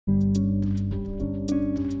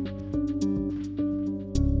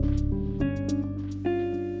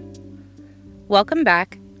Welcome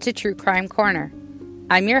back to True Crime Corner.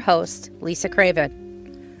 I'm your host, Lisa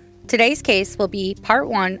Craven. Today's case will be part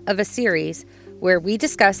one of a series where we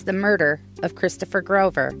discuss the murder of Christopher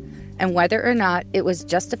Grover and whether or not it was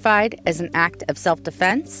justified as an act of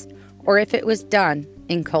self-defense or if it was done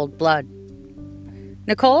in cold blood.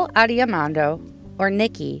 Nicole Adiamando, or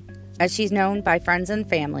Nikki, as she's known by friends and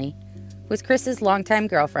family, was Chris's longtime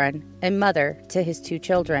girlfriend and mother to his two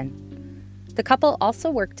children. The couple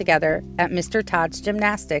also worked together at Mr. Todd's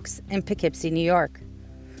Gymnastics in Poughkeepsie, New York.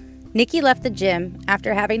 Nikki left the gym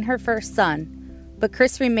after having her first son, but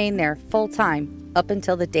Chris remained there full-time up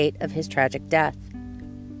until the date of his tragic death.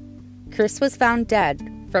 Chris was found dead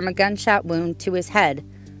from a gunshot wound to his head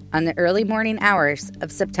on the early morning hours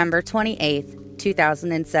of September 28,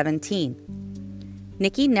 2017.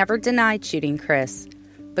 Nikki never denied shooting Chris,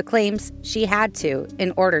 but claims she had to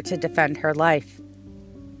in order to defend her life.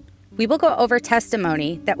 We will go over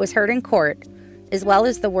testimony that was heard in court, as well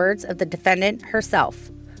as the words of the defendant herself,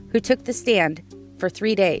 who took the stand for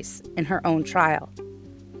 3 days in her own trial.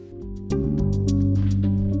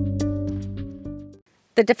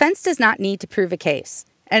 The defense does not need to prove a case,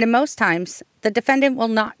 and in most times, the defendant will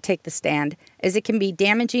not take the stand, as it can be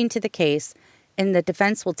damaging to the case, and the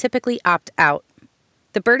defense will typically opt out.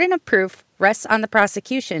 The burden of proof rests on the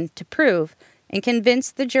prosecution to prove and convince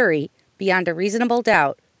the jury beyond a reasonable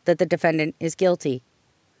doubt that the defendant is guilty.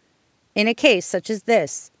 In a case such as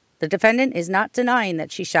this, the defendant is not denying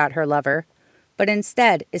that she shot her lover, but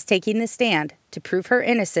instead is taking the stand to prove her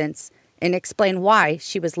innocence and explain why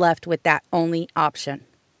she was left with that only option.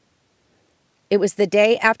 It was the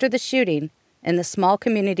day after the shooting, and the small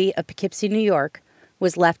community of Poughkeepsie, New York,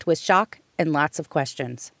 was left with shock and lots of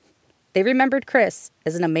questions. They remembered Chris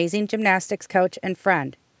as an amazing gymnastics coach and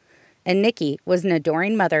friend, and Nikki was an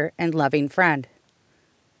adoring mother and loving friend.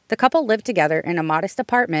 The couple lived together in a modest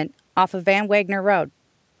apartment off of Van Wagner Road.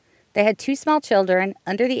 They had two small children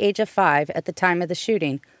under the age of 5 at the time of the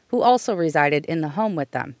shooting, who also resided in the home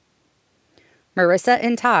with them. Marissa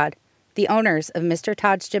and Todd, the owners of Mr.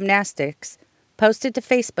 Todd's Gymnastics, posted to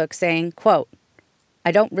Facebook saying, quote,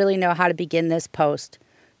 "I don't really know how to begin this post,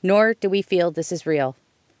 nor do we feel this is real.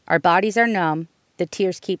 Our bodies are numb, the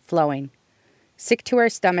tears keep flowing. Sick to our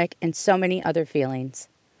stomach and so many other feelings.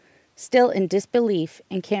 Still in disbelief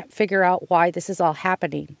and can't figure out why this is all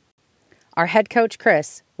happening. Our head coach,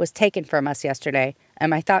 Chris, was taken from us yesterday, and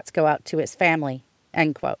my thoughts go out to his family,"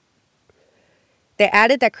 end quote. They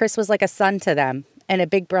added that Chris was like a son to them and a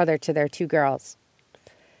big brother to their two girls.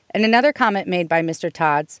 In another comment made by Mr.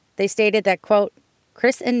 Todd's, they stated that, quote,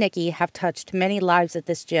 "Chris and Nikki have touched many lives at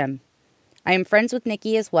this gym. I am friends with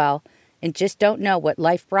Nikki as well and just don't know what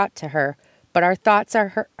life brought to her, but our thoughts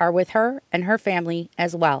are with her and her family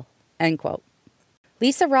as well," end quote.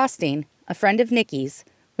 Lisa Rothstein, a friend of Nikki's,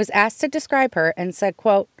 was asked to describe her and said,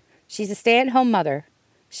 quote, "She's a stay-at-home mother.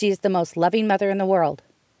 She is the most loving mother in the world.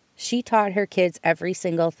 She taught her kids every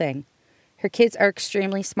single thing. Her kids are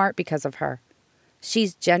extremely smart because of her.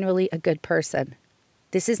 She's genuinely a good person.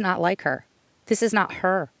 This is not like her. This is not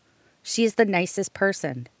her. She is the nicest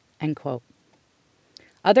person," end quote.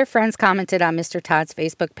 Other friends commented on Mr. Todd's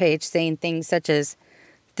Facebook page saying things such as,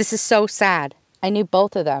 "This is so sad. I knew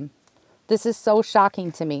both of them. This is so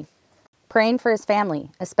shocking to me. Praying for his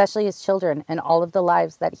family, especially his children, and all of the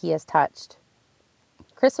lives that he has touched.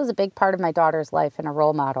 Chris was a big part of my daughter's life and a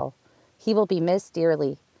role model. He will be missed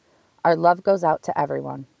dearly. Our love goes out to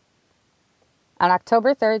everyone." On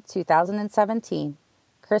October 3rd, 2017,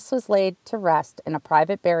 Chris was laid to rest in a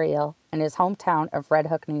private burial in his hometown of Red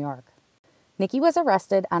Hook, New York. Nikki was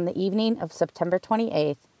arrested on the evening of September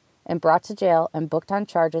 28th and brought to jail and booked on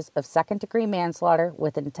charges of second-degree manslaughter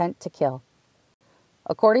with intent to kill.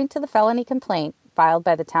 According to the felony complaint filed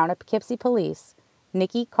by the town of Poughkeepsie Police,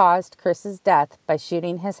 Nikki caused Chris's death by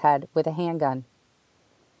shooting his head with a handgun.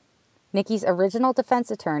 Nikki's original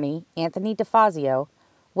defense attorney, Anthony DeFazio,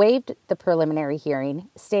 waived the preliminary hearing,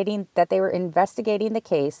 stating that they were investigating the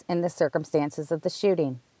case and the circumstances of the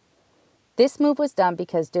shooting. This move was done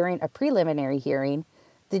because during a preliminary hearing,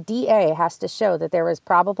 the DA has to show that there was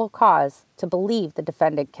probable cause to believe the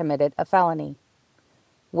defendant committed a felony.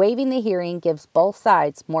 Waiving the hearing gives both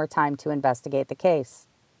sides more time to investigate the case.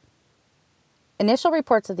 Initial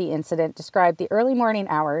reports of the incident described the early morning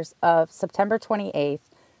hours of September 28th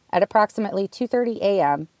at approximately 2:30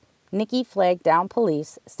 a.m. Nikki flagged down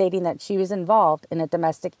police, stating that she was involved in a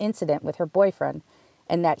domestic incident with her boyfriend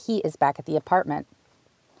and that he is back at the apartment.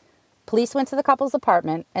 Police went to the couple's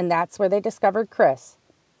apartment, and that's where they discovered Chris,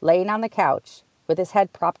 laying on the couch with his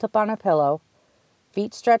head propped up on a pillow,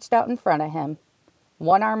 feet stretched out in front of him,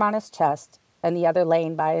 one arm on his chest, and the other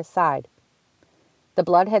laying by his side. The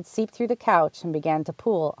blood had seeped through the couch and began to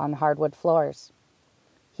pool on the hardwood floors.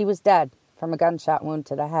 He was dead from a gunshot wound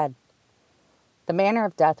to the head. The manner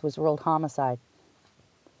of death was ruled homicide.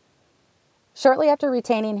 Shortly after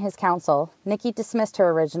retaining his counsel, Nikki dismissed her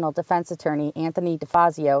original defense attorney, Anthony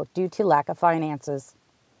DeFazio, due to lack of finances.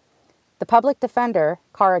 The public defender,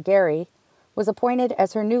 Cara Gary, was appointed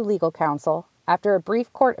as her new legal counsel after a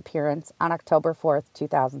brief court appearance on October 4,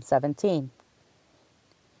 2017.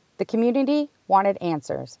 The community wanted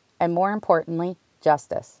answers, and more importantly,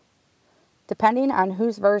 justice. Depending on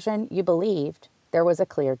whose version you believed, there was a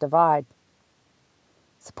clear divide.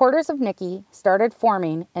 Supporters of Nikki started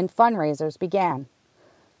forming and fundraisers began.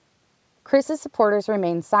 Chris's supporters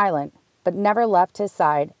remained silent, but never left his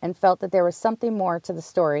side and felt that there was something more to the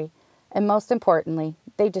story, and most importantly,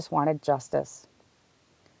 they just wanted justice.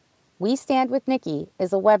 We Stand With Nikki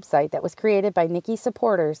is a website that was created by Nikki's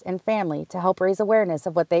supporters and family to help raise awareness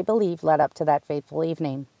of what they believe led up to that fateful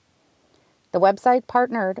evening. The website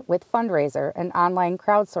partnered with Fundraiser, an online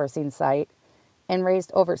crowdsourcing site, and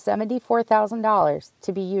raised over $74,000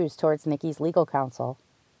 to be used towards Nikki's legal counsel.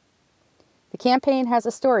 The campaign has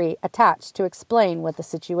a story attached to explain what the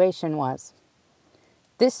situation was.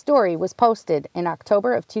 This story was posted in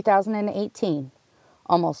October of 2018,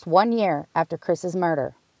 almost 1 year after Chris's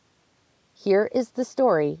murder. Here is the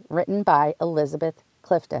story written by Elizabeth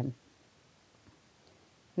Clifton.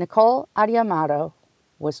 Nicole Adiamado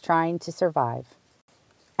was trying to survive.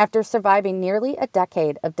 After surviving nearly a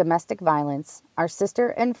decade of domestic violence, our sister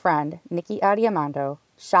and friend, Nikki Adiamado,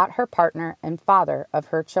 shot her partner and father of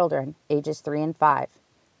her children, ages 3 and 5,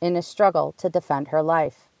 in a struggle to defend her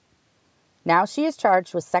life. Now she is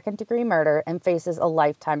charged with second-degree murder and faces a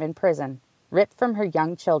lifetime in prison, ripped from her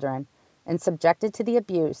young children, and subjected to the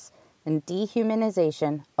abuse and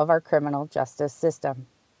dehumanization of our criminal justice system.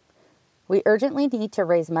 We urgently need to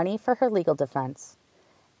raise money for her legal defense.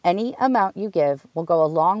 Any amount you give will go a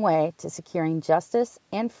long way to securing justice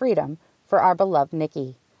and freedom for our beloved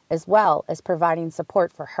Nikki, as well as providing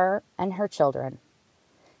support for her and her children.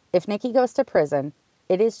 If Nikki goes to prison,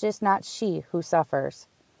 it is just not she who suffers.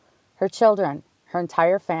 Her children, her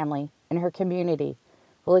entire family, and her community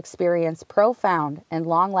will experience profound and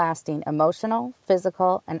long-lasting emotional,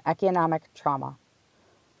 physical, and economic trauma.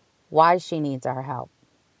 Why she needs our help.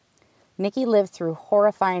 Nikki lived through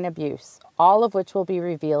horrifying abuse, all of which will be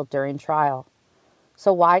revealed during trial.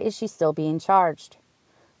 So why is she still being charged?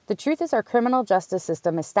 The truth is our criminal justice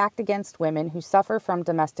system is stacked against women who suffer from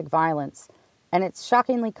domestic violence, and it's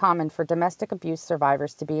shockingly common for domestic abuse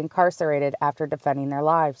survivors to be incarcerated after defending their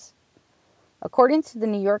lives. According to the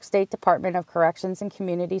New York State Department of Corrections and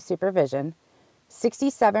Community Supervision,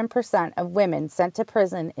 67% of women sent to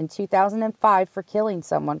prison in 2005 for killing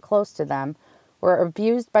someone close to them were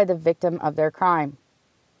abused by the victim of their crime.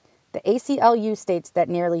 The ACLU states that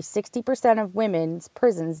nearly 60% of women's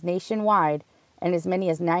prisons nationwide and as many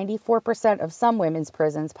as 94% of some women's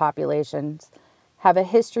prisons populations have a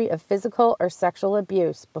history of physical or sexual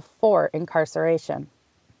abuse before incarceration.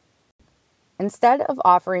 Instead of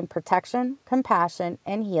offering protection, compassion,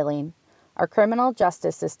 and healing, our criminal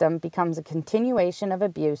justice system becomes a continuation of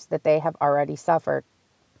abuse that they have already suffered.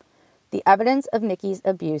 The evidence of Nikki's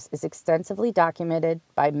abuse is extensively documented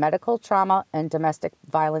by medical trauma and domestic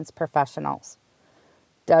violence professionals.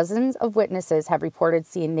 Dozens of witnesses have reported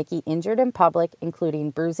seeing Nikki injured in public,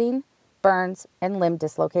 including bruising, burns, and limb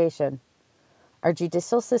dislocation. Our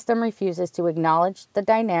judicial system refuses to acknowledge the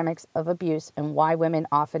dynamics of abuse and why women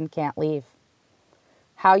often can't leave.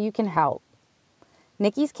 How you can help.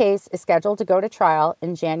 Nikki's case is scheduled to go to trial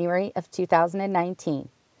in January of 2019.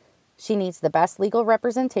 She needs the best legal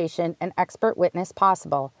representation and expert witness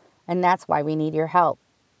possible, and that's why we need your help.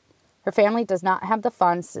 Her family does not have the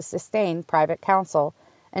funds to sustain private counsel,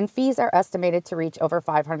 and fees are estimated to reach over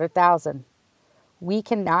 $500,000. We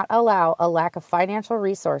cannot allow a lack of financial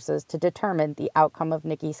resources to determine the outcome of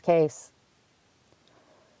Nikki's case.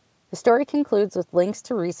 The story concludes with links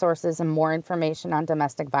to resources and more information on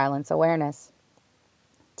domestic violence awareness.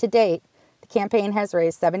 To date, the campaign has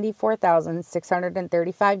raised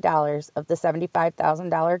 $74,635 of the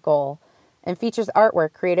 $75,000 goal and features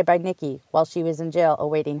artwork created by Nikki while she was in jail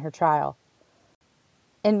awaiting her trial.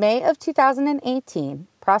 In May of 2018,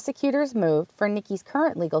 prosecutors moved for Nikki's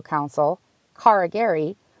current legal counsel, Cara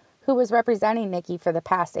Gary, who was representing Nikki for the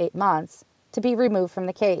past 8 months, to be removed from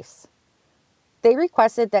the case. They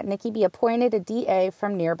requested that Nikki be appointed a DA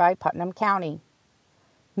from nearby Putnam County.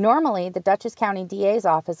 Normally, the Dutchess County DA's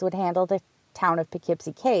office would handle the town of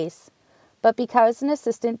Poughkeepsie case, but because an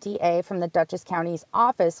assistant DA from the Dutchess County's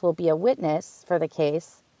office will be a witness for the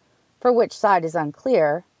case, for which side is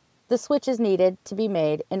unclear, the switch is needed to be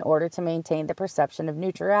made in order to maintain the perception of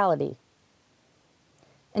neutrality.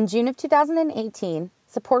 In June of 2018,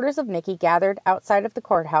 supporters of Nikki gathered outside of the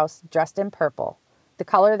courthouse dressed in purple, the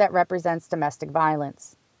color that represents domestic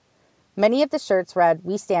violence. Many of the shirts read,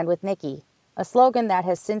 "We stand with Nikki," a slogan that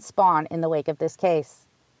has since spawned in the wake of this case.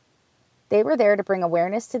 They were there to bring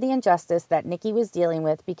awareness to the injustice that Nikki was dealing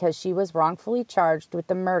with because she was wrongfully charged with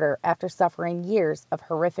the murder after suffering years of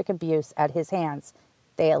horrific abuse at his hands,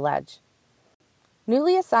 they allege.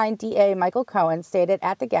 Newly assigned DA Michael Cohen stated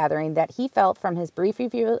at the gathering that he felt from his brief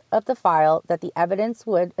review of the file that the evidence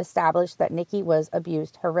would establish that Nikki was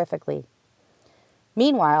abused horrifically.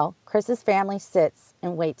 Meanwhile, Chris's family sits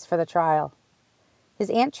and waits for the trial. His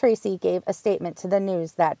Aunt Tracy gave a statement to the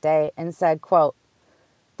news that day and said, quote,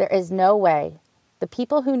 "There is no way. The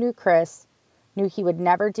people who knew Chris knew he would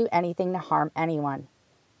never do anything to harm anyone.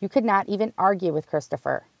 You could not even argue with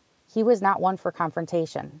Christopher. He was not one for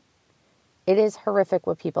confrontation. It is horrific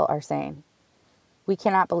what people are saying. We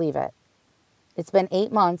cannot believe it. It's been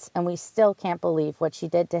 8 months and we still can't believe what she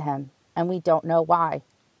did to him, and we don't know why.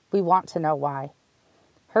 We want to know why.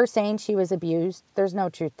 Her saying she was abused, there's no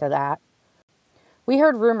truth to that. We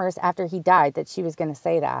heard rumors after he died that she was going to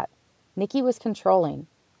say that. Nikki was controlling.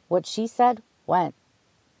 What she said went."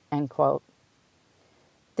 End quote.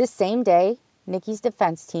 This same day, Nikki's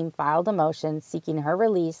defense team filed a motion seeking her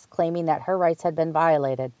release, claiming that her rights had been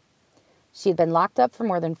violated. She had been locked up for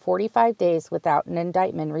more than 45 days without an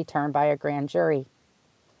indictment returned by a grand jury.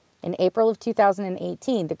 In April of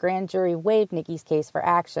 2018, the grand jury waived Nikki's case for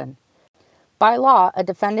action. By law, a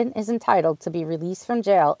defendant is entitled to be released from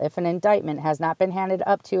jail if an indictment has not been handed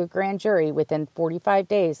up to a grand jury within 45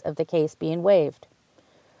 days of the case being waived,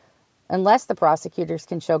 unless the prosecutors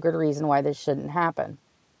can show good reason why this shouldn't happen.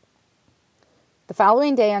 The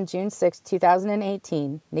following day, on June 6,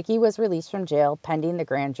 2018, Nikki was released from jail pending the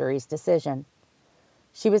grand jury's decision.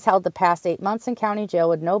 She was held the past 8 months in county jail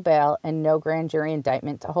with no bail and no grand jury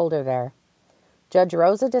indictment to hold her there. Judge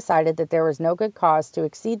Rosa decided that there was no good cause to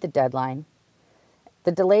exceed the deadline.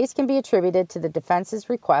 The delays can be attributed to the defense's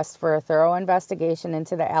request for a thorough investigation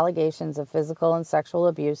into the allegations of physical and sexual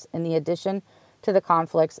abuse, in addition to the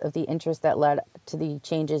conflicts of the interest that led to the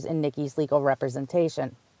changes in Nikki's legal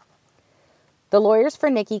representation. The lawyers for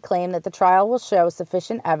Nikki claim that the trial will show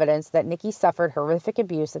sufficient evidence that Nikki suffered horrific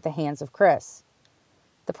abuse at the hands of Chris.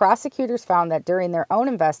 The prosecutors found that during their own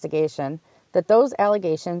investigation that those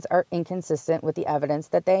allegations are inconsistent with the evidence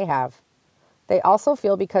that they have. They also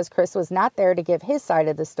feel because Chris was not there to give his side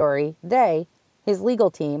of the story, they, his legal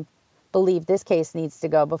team, believe this case needs to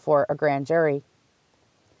go before a grand jury.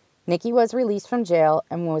 Nikki was released from jail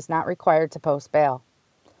and was not required to post bail.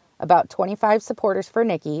 About 25 supporters for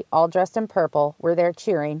Nikki, all dressed in purple, were there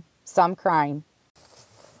cheering, some crying.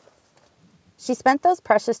 She spent those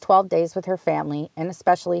precious 12 days with her family, and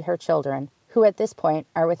especially her children, who at this point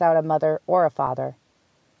are without a mother or a father.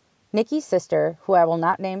 Nikki's sister, who I will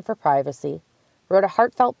not name for privacy, wrote a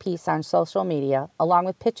heartfelt piece on social media, along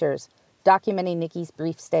with pictures documenting Nikki's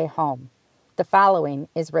brief stay home. The following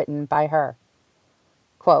is written by her.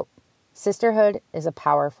 Quote, "Sisterhood is a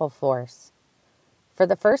powerful force. For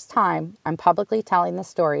the first time, I'm publicly telling the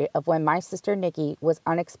story of when my sister Nikki was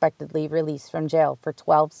unexpectedly released from jail for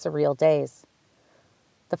 12 surreal days.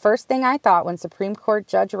 The first thing I thought when Supreme Court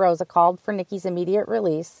Judge Rosa called for Nikki's immediate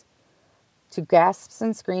release, to gasps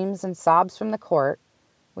and screams and sobs from the court,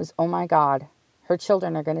 was, oh my God, her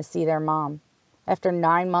children are going to see their mom after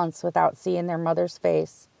 9 months without seeing their mother's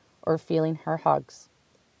face or feeling her hugs."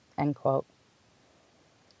 End quote.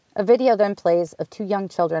 A video then plays of 2 young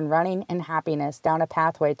children running in happiness down a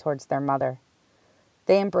pathway towards their mother.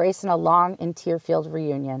 They embrace in a long and tear-filled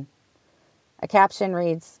reunion. A caption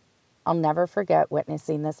reads, "I'll never forget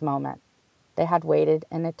witnessing this moment. They had waited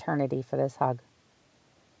an eternity for this hug."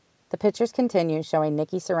 The pictures continue, showing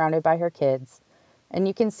Nikki surrounded by her kids, and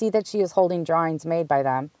you can see that she is holding drawings made by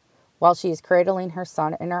them. While she is cradling her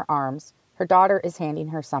son in her arms, her daughter is handing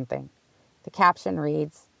her something. The caption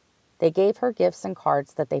reads, "They gave her gifts and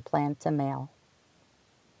cards that they planned to mail."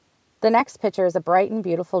 The next picture is a bright and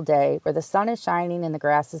beautiful day where the sun is shining and the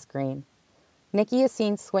grass is green. Nikki is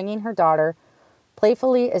seen swinging her daughter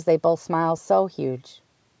playfully as they both smile so huge.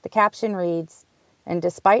 The caption reads, "And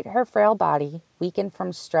despite her frail body, weakened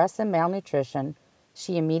from stress and malnutrition,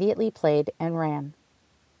 she immediately played and ran."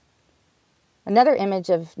 Another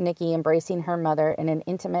image of Nikki embracing her mother in an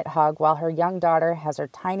intimate hug while her young daughter has her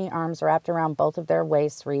tiny arms wrapped around both of their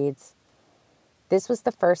waists reads, "This was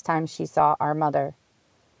the first time she saw our mother.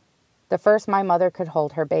 The first my mother could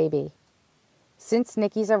hold her baby. Since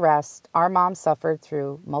Nikki's arrest, our mom suffered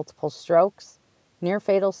through multiple strokes,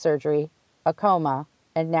 near-fatal surgery, a coma,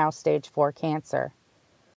 and now stage 4 cancer.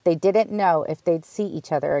 They didn't know if they'd see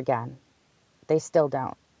each other again. They still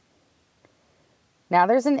don't. Now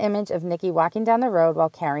there's an image of Nikki walking down the road while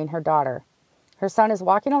carrying her daughter. Her son is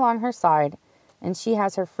walking along her side, and she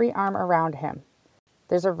has her free arm around him.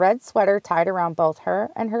 There's a red sweater tied around both her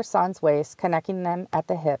and her son's waist, connecting them at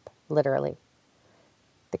the hip, literally.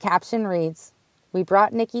 The caption reads, "We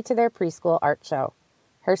brought Nikki to their preschool art show.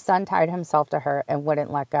 Her son tied himself to her and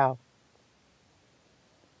wouldn't let go."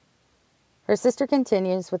 Her sister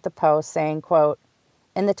continues with the post saying, quote,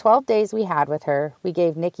 "In the 12 days we had with her, we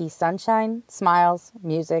gave Nikki sunshine, smiles,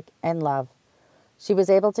 music, and love. She was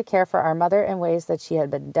able to care for our mother in ways that she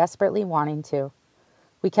had been desperately wanting to.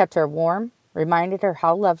 We kept her warm, reminded her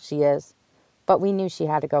how loved she is, but we knew she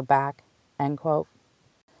had to go back." End quote.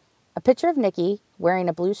 A picture of Nikki wearing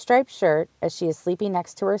a blue striped shirt as she is sleeping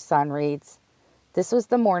next to her son reads, "This was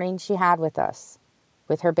the morning she had with us,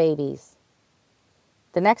 with her babies."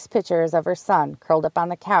 The next picture is of her son curled up on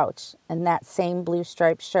the couch in that same blue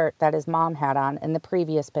striped shirt that his mom had on in the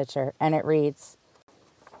previous picture, and it reads,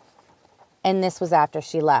 "And this was after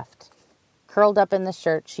she left, curled up in the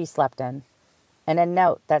shirt she slept in, and a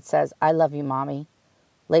note that says, 'I love you, Mommy,'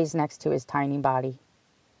 lays next to his tiny body."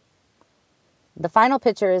 The final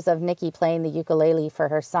picture is of Nikki playing the ukulele for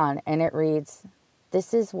her son, and it reads,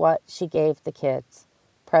 "This is what she gave the kids: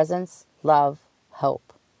 presents, love,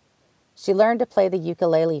 hope. She learned to play the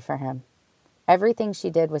ukulele for him. Everything she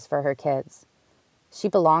did was for her kids. She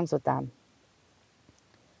belongs with them."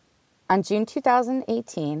 On June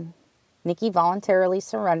 2018, Nikki voluntarily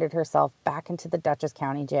surrendered herself back into the Dutchess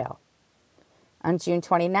County Jail. On June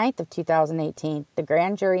 29th of 2018, the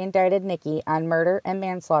grand jury indicted Nikki on murder and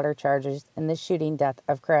manslaughter charges in the shooting death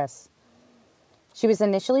of Chris. She was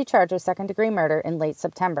initially charged with second-degree murder in late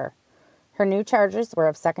September. Her new charges were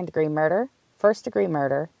of second-degree murder, first-degree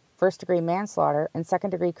murder, first-degree manslaughter, and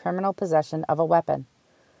second-degree criminal possession of a weapon.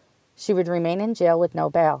 She would remain in jail with no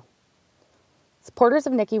bail. Supporters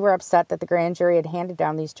of Nikki were upset that the grand jury had handed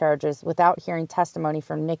down these charges without hearing testimony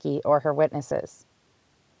from Nikki or her witnesses.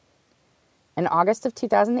 In August of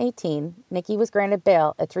 2018, Nikki was granted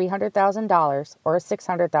bail at $300,000 or a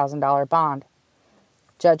 $600,000 bond.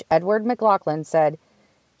 Judge Edward McLaughlin said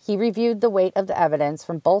he reviewed the weight of the evidence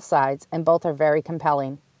from both sides, and both are very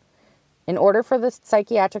compelling. In order for the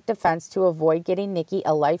psychiatric defense to avoid getting Nikki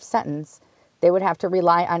a life sentence, they would have to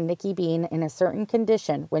rely on Nikki being in a certain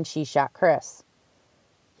condition when she shot Chris.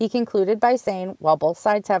 He concluded by saying, while both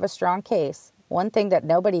sides have a strong case, one thing that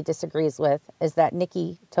nobody disagrees with is that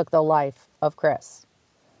Nikki took the life of Chris.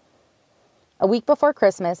 A week before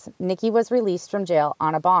Christmas, Nikki was released from jail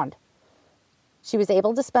on a bond. She was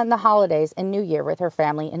able to spend the holidays and New Year with her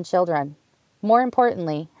family and children. More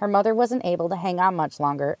importantly, her mother wasn't able to hang on much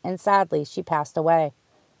longer, and sadly, she passed away.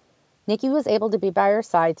 Nikki was able to be by her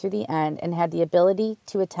side through the end and had the ability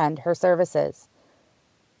to attend her services.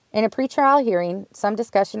 In a pretrial hearing, some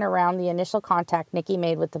discussion around the initial contact Nikki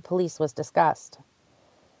made with the police was discussed.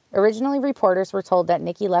 Originally, reporters were told that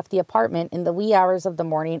Nikki left the apartment in the wee hours of the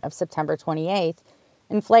morning of September 28th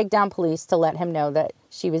and flagged down police to let him know that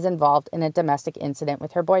she was involved in a domestic incident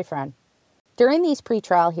with her boyfriend. During these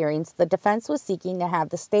pretrial hearings, the defense was seeking to have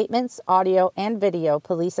the statements, audio, and video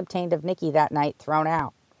police obtained of Nikki that night thrown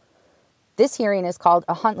out. This hearing is called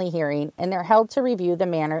a Huntley hearing, and they're held to review the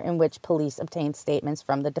manner in which police obtained statements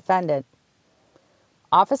from the defendant.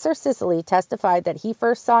 Officer Sicily testified that he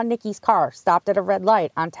first saw Nikki's car stopped at a red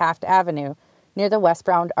light on Taft Avenue near the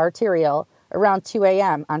westbound arterial around 2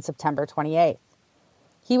 a.m. on September 28th.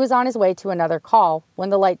 He was on his way to another call when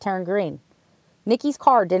the light turned green. Nikki's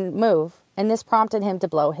car didn't move, and this prompted him to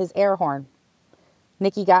blow his air horn.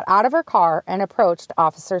 Nikki got out of her car and approached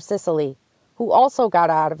Officer Sicily, who also got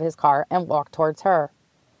out of his car and walked towards her.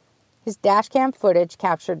 His dashcam footage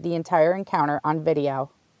captured the entire encounter on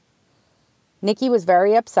video. Nikki was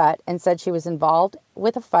very upset and said she was involved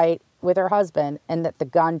with a fight with her husband and that the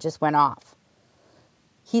gun just went off.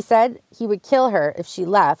 He said he would kill her if she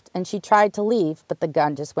left, and she tried to leave, but the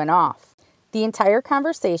gun just went off. The entire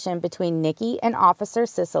conversation between Nikki and Officer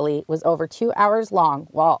Sicily was over 2 hours long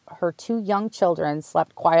while her 2 young children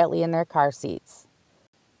slept quietly in their car seats.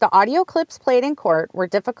 The audio clips played in court were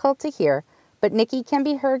difficult to hear, but Nikki can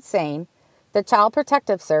be heard saying the Child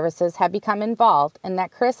Protective Services had become involved and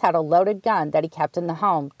that Chris had a loaded gun that he kept in the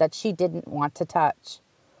home that she didn't want to touch.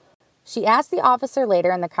 She asked the officer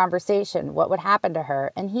later in the conversation what would happen to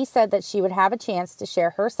her, and he said that she would have a chance to share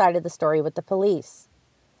her side of the story with the police.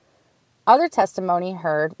 Other testimony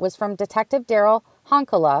heard was from Detective Daryl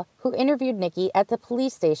Honkala, who interviewed Nikki at the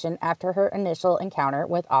police station after her initial encounter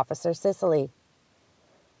with Officer Sicily.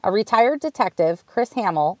 A retired detective, Chris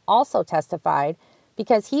Hamill, also testified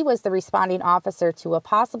because he was the responding officer to a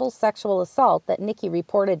possible sexual assault that Nikki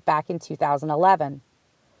reported back in 2011.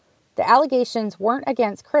 The allegations weren't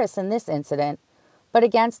against Chris in this incident, but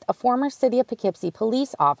against a former City of Poughkeepsie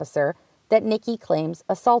police officer that Nikki claims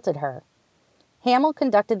assaulted her. Hamill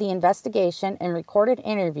conducted the investigation and recorded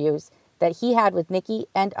interviews that he had with Nikki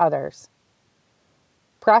and others.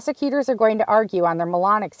 Prosecutors are going to argue on their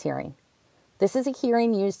Malonix hearing. This is a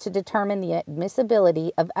hearing used to determine the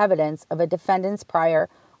admissibility of evidence of a defendant's prior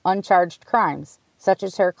uncharged crimes, such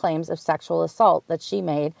as her claims of sexual assault that she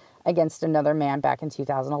made against another man back in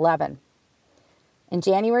 2011. In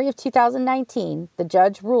January of 2019, the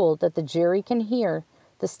judge ruled that the jury can hear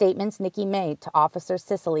the statements Nikki made to Officer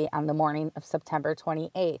Sicily on the morning of September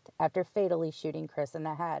 28th after fatally shooting Chris in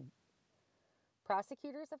the head.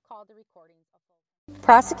 Prosecutors have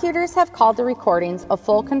called the recordings a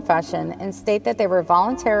full confession and state that they were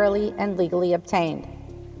voluntarily and legally obtained.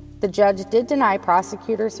 The judge did deny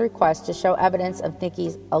prosecutors' request to show evidence of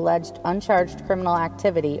Nikki's alleged uncharged criminal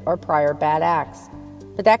activity or prior bad acts,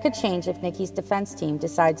 but that could change if Nikki's defense team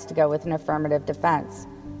decides to go with an affirmative defense.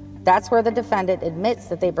 That's where the defendant admits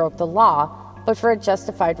that they broke the law, but for a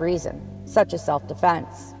justified reason, such as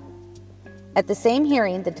self-defense. At the same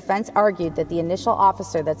hearing, the defense argued that the initial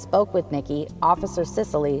officer that spoke with Nikki, Officer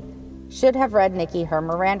Sicily, should have read Nikki her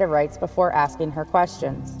Miranda rights before asking her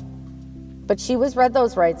questions. But she was read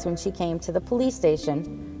those rights when she came to the police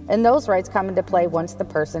station, and those rights come into play once the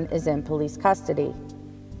person is in police custody.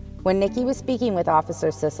 When Nikki was speaking with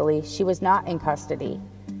Officer Sicily, she was not in custody,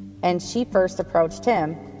 and she first approached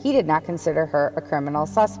him. He did not consider her a criminal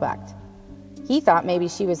suspect. He thought maybe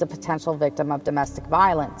she was a potential victim of domestic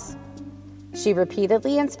violence. She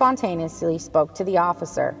repeatedly and spontaneously spoke to the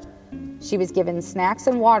officer. She was given snacks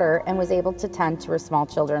and water and was able to tend to her small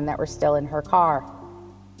children that were still in her car.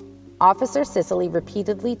 Officer Sicily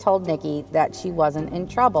repeatedly told Nikki that she wasn't in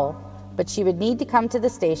trouble, but she would need to come to the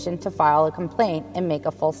station to file a complaint and make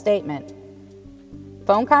a full statement.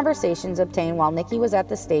 Phone conversations obtained while Nikki was at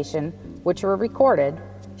the station, which were recorded,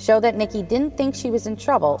 show that Nikki didn't think she was in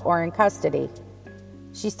trouble or in custody.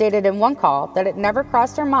 She stated in one call that it never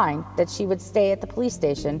crossed her mind that she would stay at the police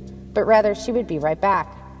station, but rather she would be right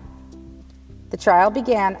back. The trial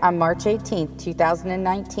began on March 18,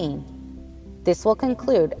 2019. This will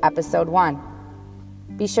conclude Episode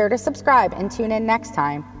 1. Be sure to subscribe and tune in next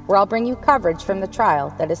time, where I'll bring you coverage from the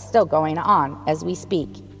trial that is still going on as we speak.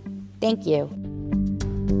 Thank you.